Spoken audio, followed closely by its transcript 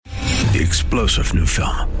the explosive new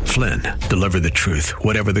film, Flynn, Deliver the Truth,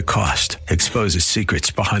 Whatever the Cost, exposes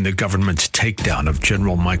secrets behind the government's takedown of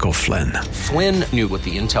General Michael Flynn. Flynn knew what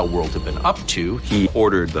the intel world had been up to. He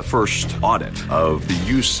ordered the first audit of the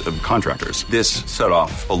use of contractors. This set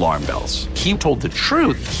off alarm bells. He told the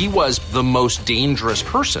truth. He was the most dangerous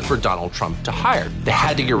person for Donald Trump to hire. They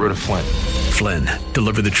had to get rid of Flynn. Flynn,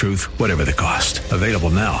 Deliver the Truth, Whatever the Cost. Available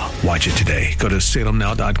now. Watch it today. Go to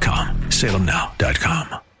salemnow.com.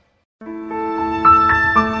 salemnow.com.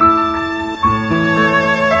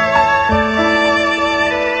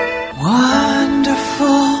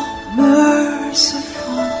 Wonderful,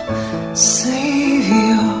 merciful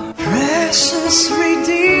Savior, precious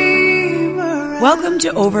Redeemer. Welcome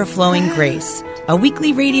to Overflowing Grace, a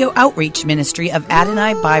weekly radio outreach ministry of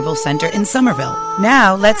Adonai Bible Center in Somerville.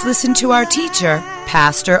 Now let's listen to our teacher,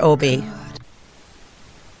 Pastor Obi.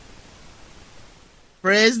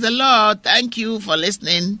 Praise the Lord. Thank you for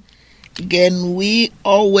listening. Again, we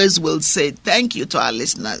always will say thank you to our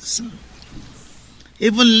listeners.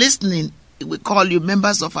 Even listening, we call you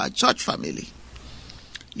members of our church family.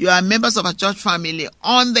 You are members of our church family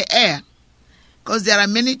on the air, because there are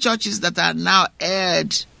many churches that are now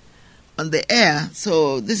aired on the air.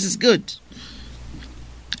 So this is good.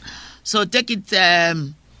 So take it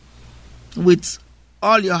with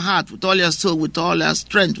all your heart, with all your soul, with all your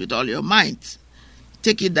strength, with all your mind.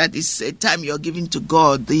 Take it that it's a time you're giving to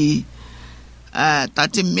God, the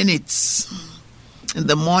 30 minutes in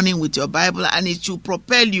the morning with your Bible, and it should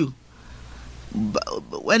propel you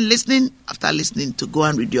when listening, after listening, to go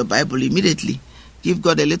and read your Bible immediately. Give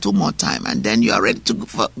God a little more time, and then you are ready to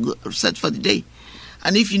set for the day.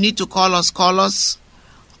 And if you need to call us,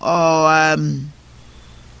 or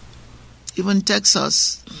even text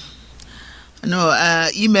us,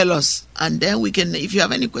 email us, and then we can, if you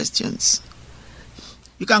have any questions,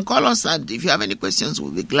 you can call us, and if you have any questions,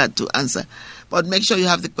 we'll be glad to answer. But make sure you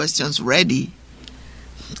have the questions ready,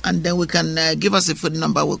 and then we can give us a phone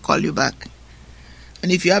number. We'll call you back. And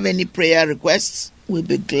if you have any prayer requests, we'll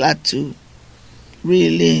be glad to.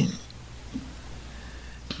 Really.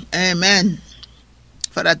 Amen.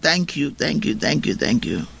 Father, thank you.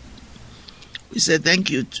 We say thank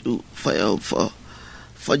you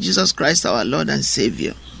for Jesus Christ, our Lord and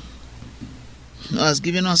Savior, who has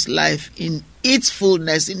given us life in its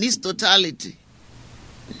fullness, in its totality.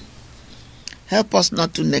 Help us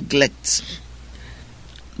not to neglect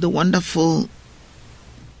the wonderful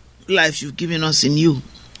life you've given us in you,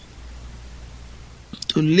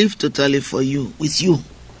 to live totally for you, with you.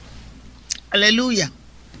 Hallelujah.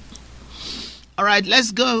 All right,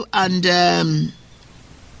 let's go, and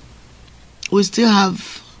we still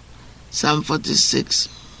have Psalm 46.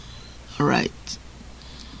 All right.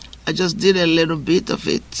 I just did a little bit of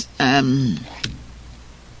it. I'm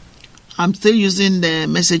still using the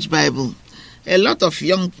Message Bible. We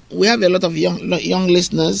have a lot of young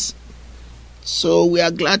listeners, so we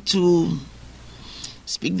are glad to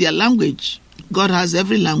speak their language. God has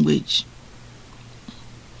every language,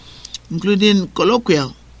 including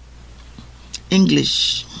colloquial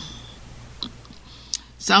English.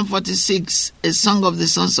 Psalm 46, a song of the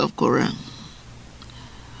sons of Korah.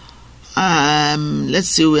 Let's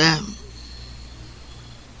see where.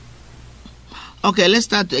 Okay, let's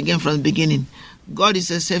start again from the beginning. God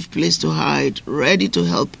is a safe place to hide, ready to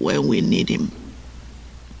help when we need Him.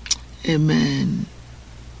 Amen.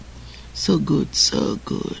 So good, so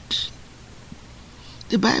good.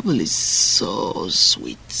 The Bible is so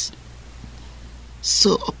sweet,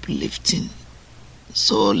 so uplifting,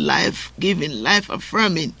 so life-giving,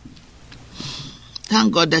 life-affirming.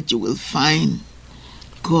 Thank God that you will find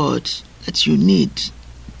God that you need.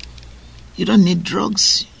 You don't need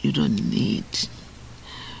drugs. You don't need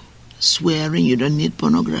swearing. You don't need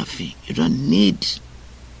pornography. You don't need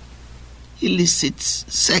illicit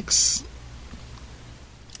sex.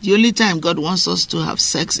 The only time God wants us to have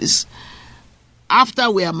sex is after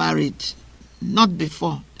we are married, not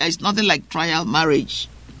before. There is nothing like trial marriage.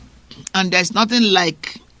 And there's nothing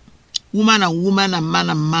like woman and woman and man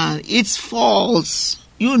and man. It's false.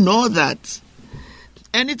 You know that.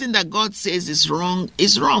 Anything that God says is wrong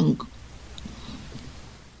is wrong.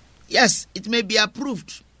 Yes, it may be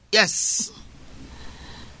approved. Yes.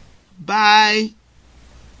 By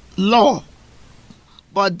law.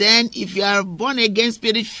 But then if you are born again,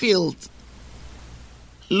 spirit filled,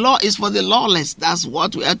 law is for the lawless. That's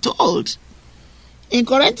what we are told in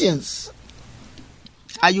Corinthians.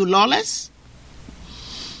 Are you lawless?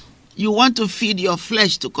 You want to feed your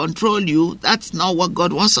flesh to control you. That's not what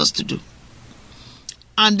God wants us to do.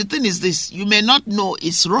 And the thing is this, you may not know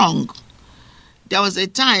it's wrong. There was a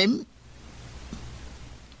time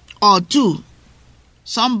or two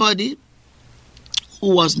somebody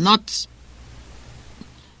who was not,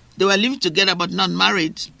 they were living together but not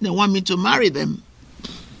married. They want me to marry them.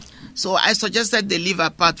 So I suggested they live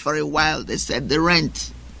apart for a while. They said the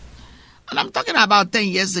rent. And I'm talking about 10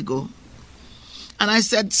 years ago. And I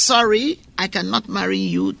said, sorry, I cannot marry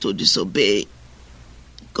you to disobey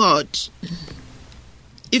God.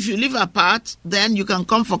 If you live apart, then you can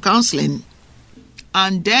come for counseling.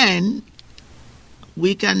 And then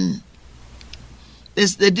we can...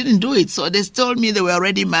 They didn't do it, so they told me they were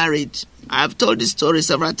already married. I've told this story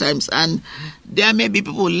several times, and there may be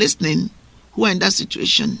people listening who are in that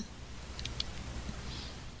situation.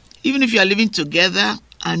 Even if you are living together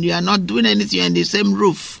and you are not doing anything in the same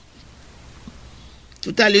roof.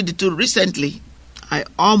 To tell you the truth, recently, I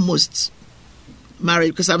almost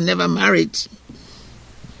married because I've never married.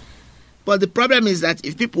 But the problem is that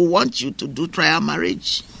if people want you to do trial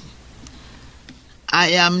marriage,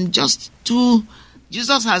 I am just too...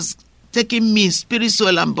 Jesus has taken me, spirit,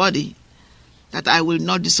 soul, and body, that I will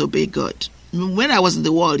not disobey God. When I was in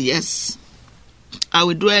the world, yes, I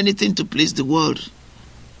will do anything to please the world.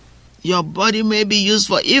 Your body may be used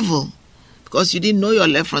for evil because you didn't know your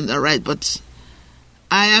left from the right, but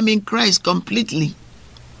I am in Christ completely.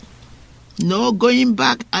 No going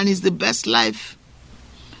back, and it's the best life.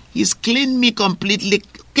 He's cleaned me completely.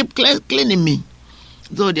 Keep cleaning me.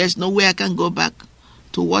 Though there's no way I can go back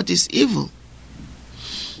to what is evil.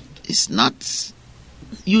 It's not...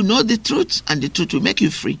 You know the truth, and the truth will make you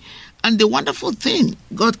free. And the wonderful thing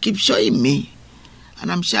God keeps showing me,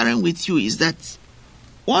 and I'm sharing with you, is that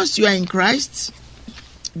once you are in Christ,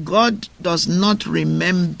 God does not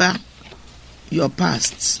remember your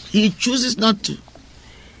past. He chooses not to.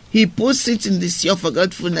 He puts it in the sea of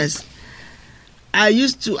forgetfulness. I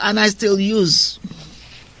used to, and I still use,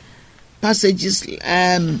 passages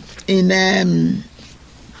in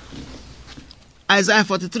Isaiah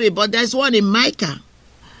 43, but there's one in Micah.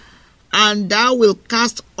 And thou wilt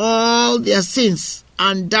cast all their sins,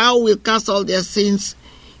 and thou wilt cast all their sins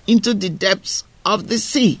into the depths of the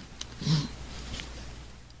sea.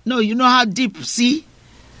 No, you know how deep sea?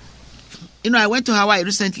 I went to Hawaii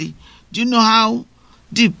recently. Do you know how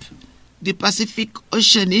deep the Pacific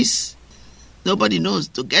Ocean is? Nobody knows.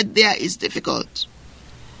 To get there is difficult.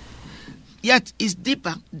 Yet it's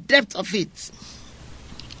deeper, depth of it.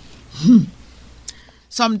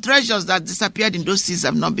 Some treasures that disappeared in those seas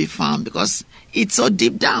have not been found because it's so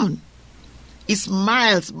deep down. It's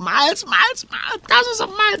miles, thousands of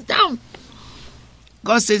miles down.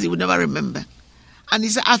 God says he will never remember. And he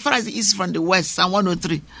said, as far as the east from the west, Psalm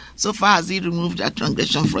 103, so far has he removed that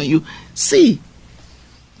transgression from you. See,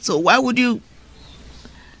 so why would you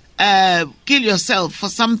kill yourself for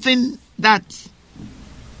something that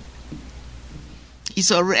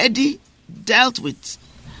is already dealt with?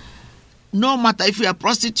 No matter if you are a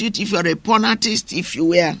prostitute, if you are a porn artist, if you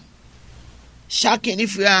were shacking,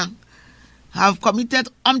 if you have committed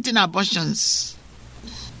umpteen abortions,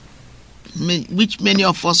 which many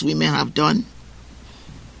of us women have done.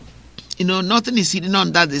 Nothing is hidden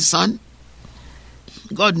under the sun.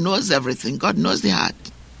 God knows everything. God knows the heart.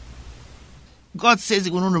 God says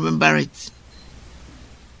he will not remember it.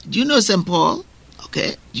 Do you know St. Paul?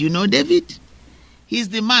 Okay. Do you know David? He's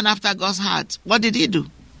the man after God's heart. What did he do?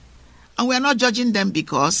 And we are not judging them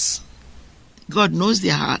because God knows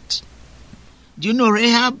their heart. Do you know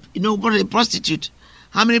Rahab? What a prostitute.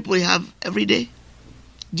 How many people he have every day?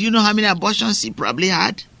 Do you know how many abortions he probably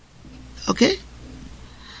had? Okay?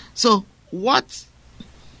 So, what?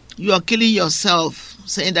 You are killing yourself,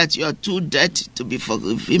 saying that you are too dirty to be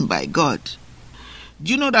forgiven by God.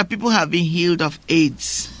 Do you know that people have been healed of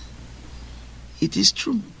AIDS? It is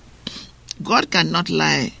true. God cannot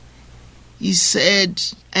lie. He said,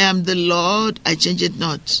 I am the Lord, I change it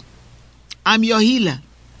not. I'm your healer.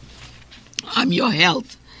 I'm your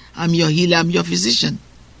health. I'm your healer. I'm your physician.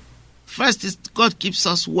 First is God keeps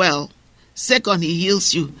us well. Second, he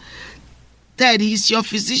heals you. Third, he's your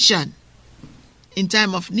physician in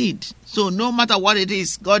time of need. So no matter what it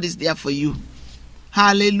is, God is there for you.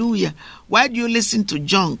 Hallelujah. Why do you listen to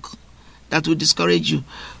junk that will discourage you?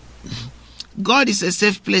 God is a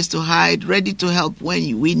safe place to hide, ready to help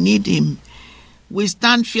when we need him. We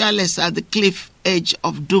stand fearless at the cliff edge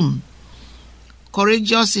of doom,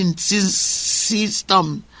 courageous in sea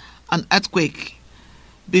storm and earthquake,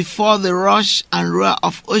 before the rush and roar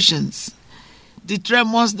of oceans, the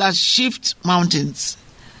tremors that shift mountains.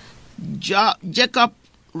 Jacob,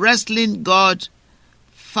 wrestling God,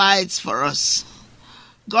 fights for us.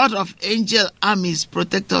 God of angel armies,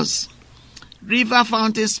 protect us. River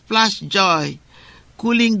fountains splash joy,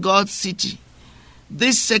 cooling God's city.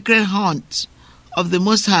 This sacred haunt of the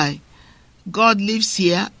Most High, God lives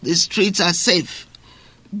here. The streets are safe.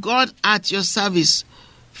 God at your service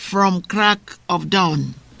from crack of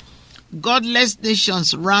dawn. Godless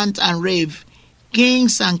nations rant and rave.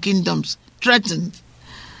 Kings and kingdoms threatened.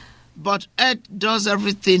 But earth does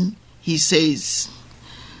everything he says.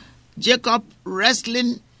 Jacob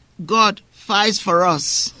wrestling, God fights for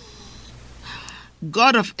us.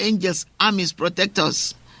 God of angels, armies protect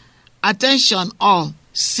us. Attention all,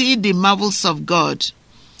 see the marvels of God.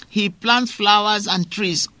 He plants flowers and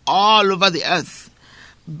trees all over the earth.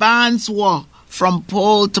 Bans war from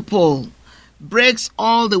pole to pole. Breaks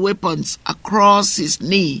all the weapons across his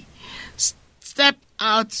knee. Step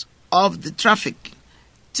out of the traffic.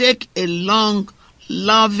 Take a long,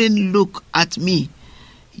 loving look at me.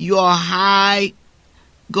 Your high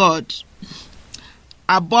God.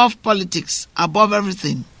 Above politics, above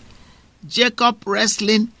everything. Jacob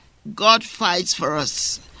wrestling, God fights for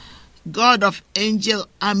us. God of angel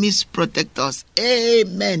armies protect us.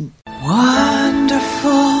 Amen.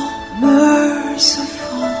 Wonderful,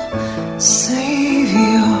 merciful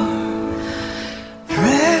Savior,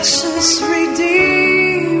 precious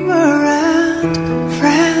Redeemer and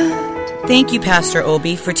friend. Thank you, Pastor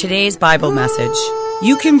Obi, for today's Bible message.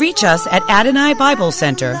 You can reach us at Adonai Bible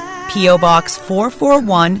Center, P.O. Box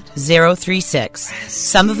 441036,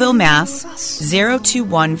 Somerville, Mass.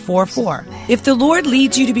 02144. If the Lord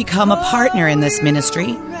leads you to become a partner in this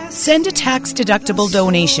ministry, send a tax-deductible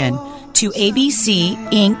donation to ABC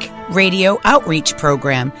Inc. Radio Outreach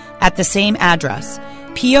Program at the same address,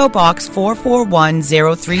 P.O. Box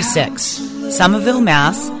 441036, Somerville,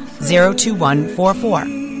 Mass. 02144.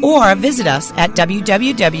 Or visit us at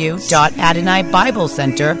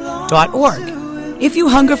www.AdonaiBibleCenter.org. If you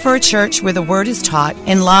hunger for a church where the Word is taught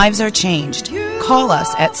and lives are changed, call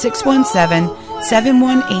us at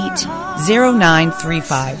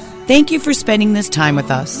 617-718-0935. Thank you for spending this time with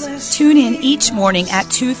us. Tune in each morning at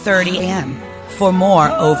 2:30 a.m. for more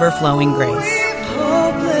Overflowing Grace.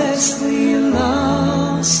 Hopelessly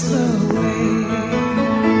lost the way.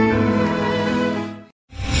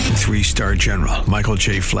 3-star General Michael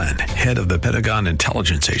J. Flynn, head of the Pentagon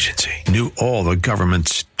Intelligence Agency, knew all the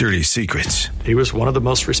government's dirty secrets. He was one of the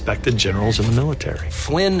most respected generals in the military.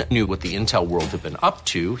 Flynn knew what the intel world had been up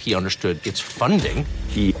to. He understood its funding.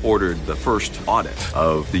 He ordered the first audit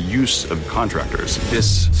of the use of contractors.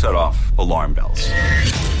 This set off alarm bells.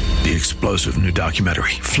 The explosive new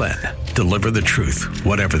documentary, Flynn, Deliver the Truth,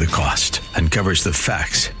 Whatever the Cost, uncovers the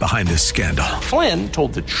facts behind this scandal. Flynn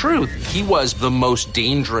told the truth. He was the most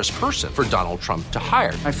dangerous person for Donald Trump to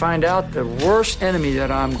hire. I find out the worst enemy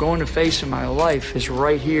that I'm going to face in my life is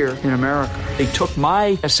right here in America. They took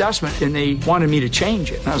my assessment and they wanted me to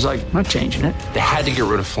change it. And I was like, I'm not changing it. They had to get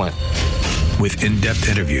rid of Flynn. With in-depth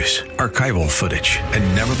interviews, archival footage,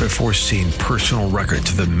 and never-before-seen personal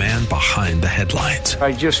records of the man behind the headlines.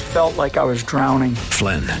 I just felt like I was drowning.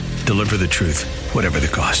 Flynn, Deliver the Truth, Whatever the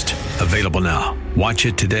Cost. Available now. Watch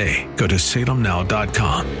it today. Go to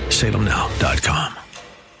salemnow.com. salemnow.com.